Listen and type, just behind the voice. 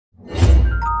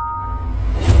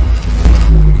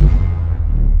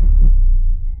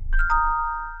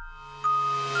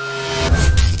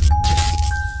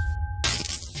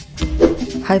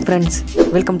Hi friends,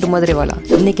 welcome to மதுரைவாலா.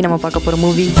 இன்றைக்கி நம்ம பார்க்க போகிற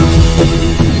மூவி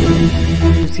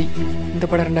குட்டி. இந்த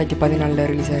படம் 2014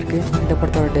 ரிலீஸ் ஆயிருக்கு. இந்த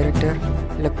படத்தோட டைரக்டர்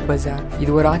லுக் பெசன்.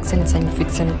 இது ஒரு action science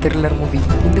fiction thriller movie.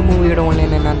 இந்த மூவியோட ஒன்று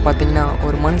என்னென்னு பார்த்தீங்கன்னா,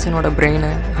 ஒரு மனுஷனோட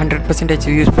பிரெயினை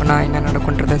 100% யூஸ் பண்ணால் என்ன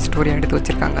நடக்குன்றத ஸ்டோரியாக எடுத்து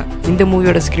வச்சுருக்காங்க. இந்த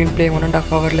மூவியோட ஸ்க்ரீன் பிளே 1.5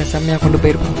 ஹவரில் செம்மையாக கொண்டு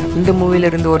போயிருக்கும். இந்த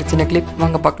மூவியிலேருந்து ஒரு சின்ன கிளிப்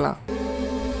வாங்க பார்க்கலாம்.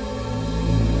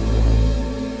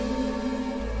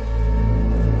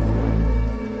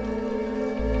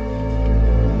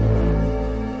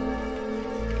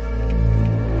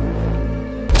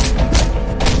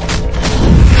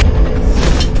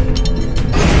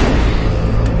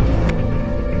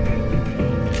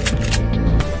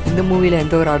 இந்த மூவியில்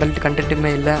எந்த ஒரு அடல்ட் கண்டென்ட்டுமே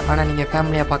இல்லை, ஆனால் நீங்கள்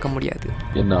ஃபேமிலியாக பார்க்க முடியாது.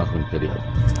 என்ன ஆகும் தெரியாது.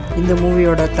 இந்த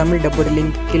மூவியோட தமிழ் டப்போட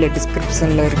லிங்க் கீழே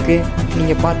டிஸ்கிரிப்ஷனில் இருக்குது,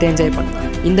 நீங்கள் பார்த்து என்ஜாய் பண்ணலாம்.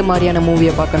 இந்த மாதிரியான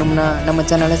மூவியை பார்க்கணும்னா நம்ம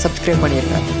சேனலை சப்ஸ்கிரைப்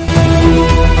பண்ணிடுங்க.